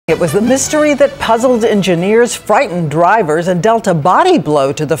It was the mystery that puzzled engineers, frightened drivers, and dealt a body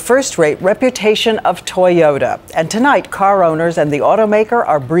blow to the first-rate reputation of Toyota. And tonight, car owners and the automaker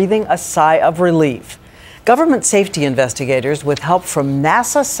are breathing a sigh of relief. Government safety investigators, with help from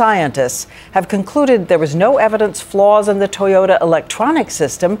NASA scientists, have concluded there was no evidence flaws in the Toyota electronic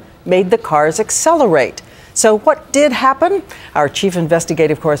system made the cars accelerate. So what did happen? Our chief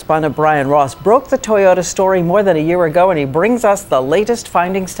investigative correspondent Brian Ross broke the Toyota story more than a year ago, and he brings us the latest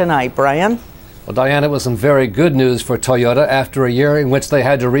findings tonight. Brian? Well, Diane, it was some very good news for Toyota after a year in which they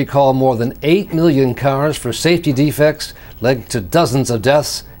had to recall more than 8 million cars for safety defects, led to dozens of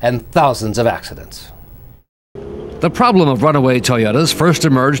deaths and thousands of accidents. The problem of runaway Toyotas first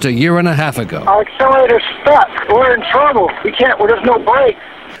emerged a year and a half ago. Our accelerator's stuck. We're in trouble. There's no brakes.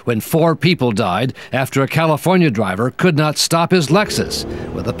 When 4 people died after a California driver could not stop his Lexus,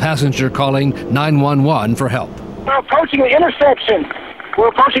 with a passenger calling 911 for help. We're approaching the intersection.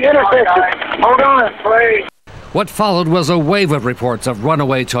 Hold on, please. What followed was a wave of reports of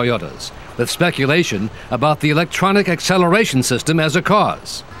runaway Toyotas, with speculation about the electronic acceleration system as a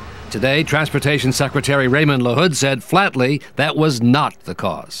cause. Today, Transportation Secretary Raymond LaHood said flatly that was not the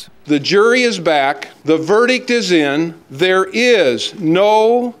cause. The jury is back. The verdict is in. There is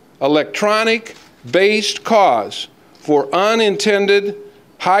no electronic-based cause for unintended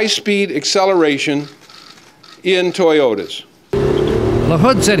high-speed acceleration in Toyotas.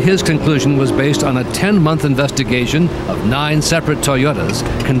 LaHood said his conclusion was based on a 10-month investigation of 9 separate Toyotas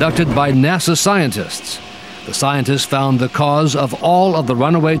conducted by NASA scientists. The scientists found the cause of all of the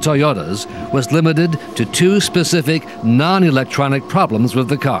runaway Toyotas was limited to 2 specific non-electronic problems with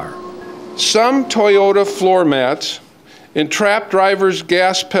the car. Some Toyota floor mats entrapped drivers'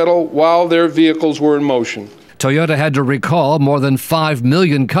 gas pedal while their vehicles were in motion. Toyota had to recall more than 5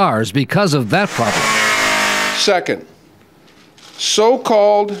 million cars because of that problem. Second,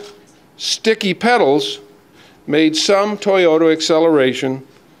 so-called sticky pedals made some Toyota acceleration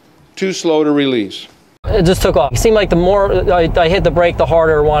too slow to release. It just took off. It seemed like the more I hit the brake, the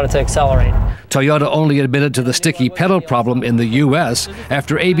harder it wanted to accelerate. Toyota only admitted to the sticky pedal problem in the U.S.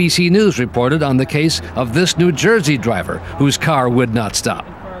 after ABC News reported on the case of this New Jersey driver whose car would not stop.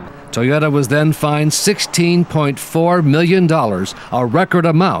 Toyota was then fined $16.4 million, a record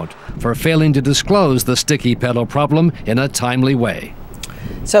amount, for failing to disclose the sticky pedal problem in a timely way.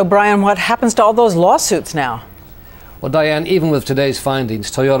 So, Brian, what happens to all those lawsuits now? Well, Diane, even with today's findings,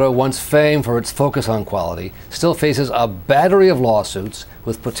 Toyota, once famed for its focus on quality, still faces a battery of lawsuits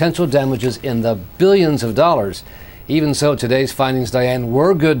with potential damages in the billions of dollars. Even so, today's findings, Diane,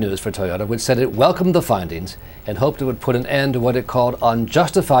 were good news for Toyota, which said it welcomed the findings and hoped it would put an end to what it called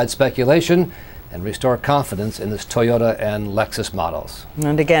unjustified speculation and restore confidence in its Toyota and Lexus models.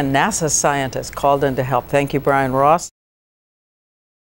 And again, NASA scientists called in to help. Thank you, Brian Ross.